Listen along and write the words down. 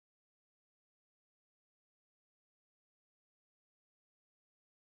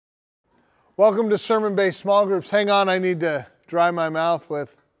Welcome to sermon-based small groups. Hang on, I need to dry my mouth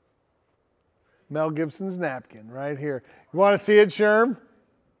with Mel Gibson's napkin right here. You want to see it, Sherm?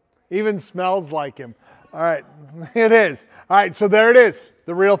 Even smells like him. All right, it is. All right, so there it is,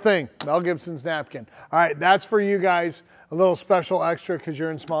 the real thing, Mel Gibson's napkin. All right, that's for you guys, a little special extra because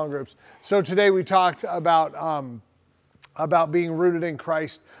you're in small groups. So today we talked about being rooted in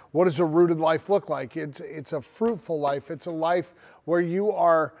Christ. What does a rooted life look like? It's a fruitful life. It's a life where you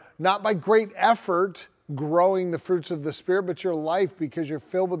are not by great effort growing the fruits of the Spirit, but your life, because you're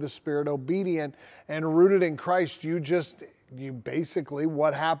filled with the Spirit, obedient and rooted in Christ, you basically,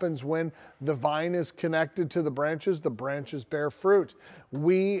 what happens when the vine is connected to the branches bear fruit.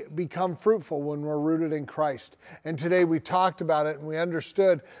 We become fruitful when we're rooted in Christ. And today we talked about it and we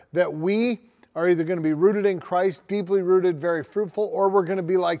understood that we are either going to be rooted in Christ, deeply rooted, very fruitful, or we're going to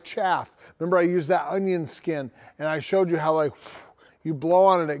be like chaff. Remember, I used that onion skin and I showed you how like you blow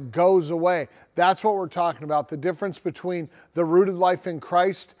on it, it goes away. That's what we're talking about. The difference between the rooted life in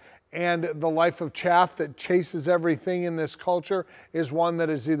Christ and the life of chaff that chases everything in this culture is one that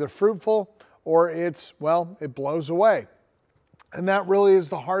is either fruitful or it blows away. And that really is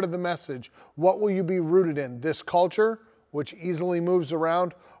the heart of the message. What will you be rooted in? This culture, which easily moves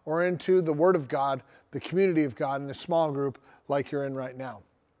around, or into the Word of God, the community of God in a small group like you're in right now.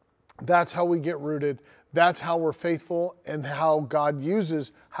 That's how we get rooted. That's how we're faithful, and how God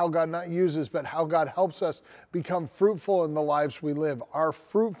helps us become fruitful in the lives we live. Our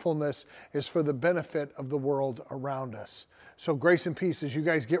fruitfulness is for the benefit of the world around us. So grace and peace as you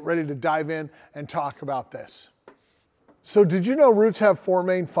guys get ready to dive in and talk about this. So did you know roots have 4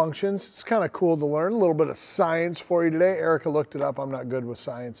 main functions? It's kind of cool to learn. A little bit of science for you today. Erica looked it up. I'm not good with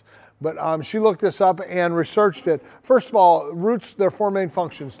science. But she looked this up and researched it. First of all, roots, their 4 main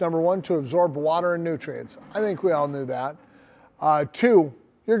functions. Number 1, to absorb water and nutrients. I think we all knew that. 2,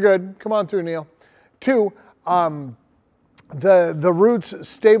 you're good. Come on through, Neil. 2, the roots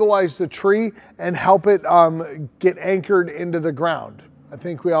stabilize the tree and help it get anchored into the ground. I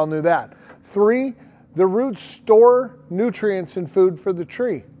think we all knew that. 3, the roots store nutrients and food for the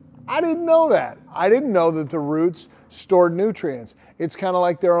tree. I didn't know that. I didn't know that the roots stored nutrients. It's kind of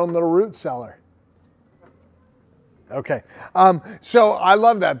like their own little root cellar. Okay, so I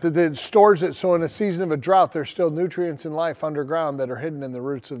love that it stores it, so in a season of a drought, there's still nutrients in life underground that are hidden in the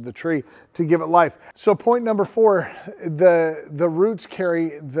roots of the tree to give it life. So point number 4, the roots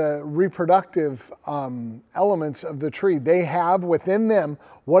carry the reproductive elements of the tree. They have within them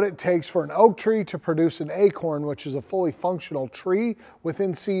what it takes for an oak tree to produce an acorn, which is a fully functional tree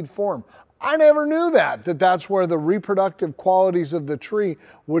within seed form. I never knew that's where the reproductive qualities of the tree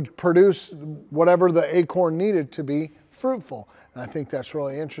would produce whatever the acorn needed to be fruitful. And I think that's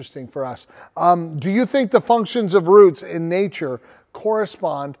really interesting for us. Do you think the functions of roots in nature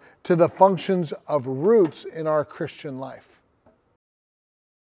correspond to the functions of roots in our Christian life?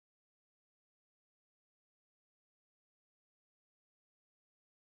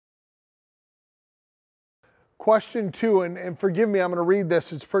 Question 2, and forgive me, I'm going to read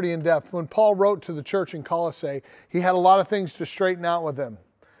this, it's pretty in-depth. When Paul wrote to the church in Colossae, he had a lot of things to straighten out with them.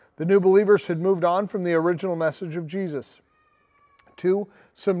 The new believers had moved on from the original message of Jesus to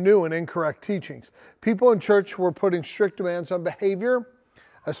some new and incorrect teachings. People in church were putting strict demands on behavior,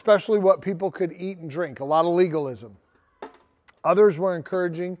 especially what people could eat and drink, a lot of legalism. Others were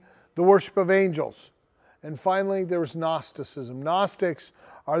encouraging the worship of angels. And finally, there was Gnosticism. Gnostics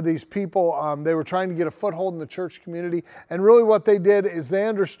are these people, they were trying to get a foothold in the church community. And really what they did is they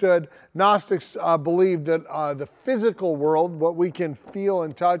understood, Gnostics believed that the physical world, what we can feel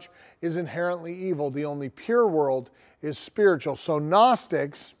and touch, is inherently evil. The only pure world is spiritual. So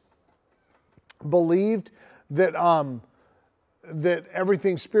Gnostics believed that that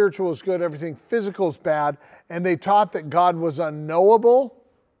everything spiritual is good, everything physical is bad. And they taught that God was unknowable,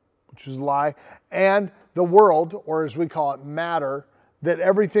 which is a lie, and the world, or as we call it, matter, that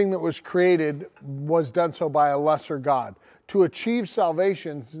everything that was created was done so by a lesser God. To achieve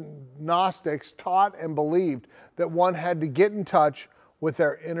salvation, Gnostics taught and believed that one had to get in touch with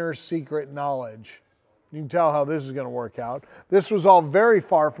their inner secret knowledge. You can tell how this is going to work out. This was all very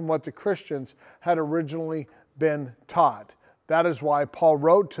far from what the Christians had originally been taught. That is why Paul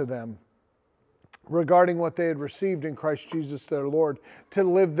wrote to them regarding what they had received in Christ Jesus their Lord, to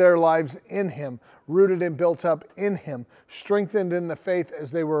live their lives in Him, rooted and built up in Him, strengthened in the faith as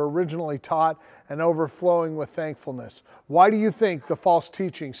they were originally taught, and overflowing with thankfulness. Why do you think the false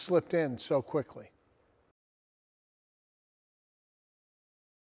teaching slipped in so quickly?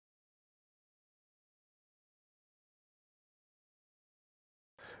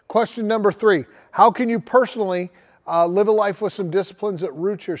 Question number 3, how can you personally live a life with some disciplines that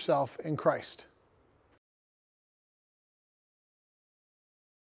root yourself in Christ.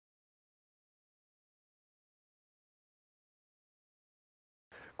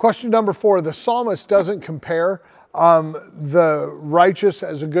 Question number 4, the psalmist doesn't compare the righteous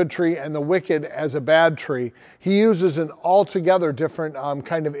as a good tree and the wicked as a bad tree. He uses an altogether different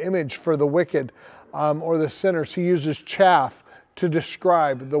kind of image for the wicked or the sinners. He uses chaff to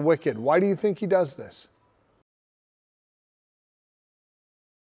describe the wicked. Why do you think he does this?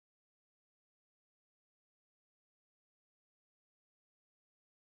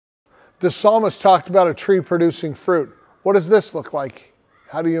 The psalmist talked about a tree producing fruit. What does this look like?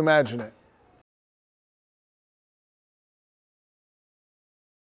 How do you imagine it?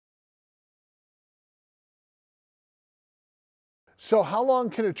 So how long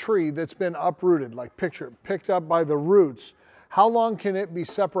can a tree that's been uprooted, like picture, picked up by the roots, how long can it be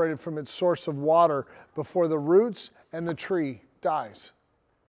separated from its source of water before the roots and the tree dies?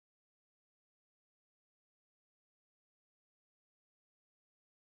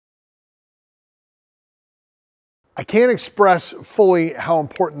 I can't express fully how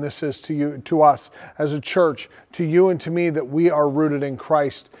important this is to you, to us as a church, to you and to me, that we are rooted in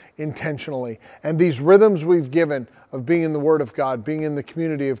Christ intentionally. And these rhythms we've given of being in the Word of God, being in the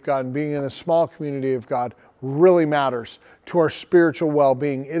community of God, and being in a small community of God really matters to our spiritual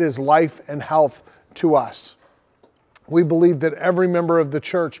well-being. It is life and health to us. We believe that every member of the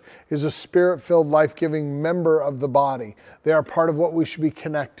church is a spirit-filled, life-giving member of the body. They are part of what we should be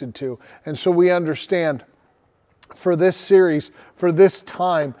connected to. And so we understand for this series, for this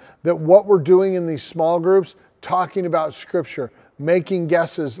time, that what we're doing in these small groups, talking about Scripture, making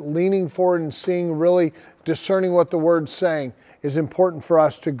guesses, leaning forward and seeing, really discerning what the Word's saying, is important for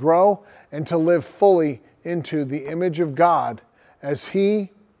us to grow and to live fully into the image of God as He,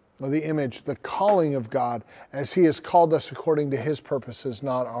 or the image, the calling of God, as He has called us according to His purposes,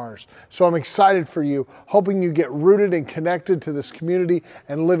 not ours. So I'm excited for you, hoping you get rooted and connected to this community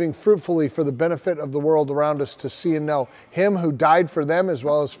and living fruitfully for the benefit of the world around us, to see and know Him who died for them as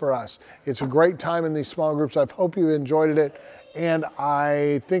well as for us. It's a great time in these small groups. I hope you enjoyed it, and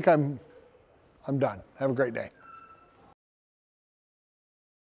I think I'm done. Have a great day.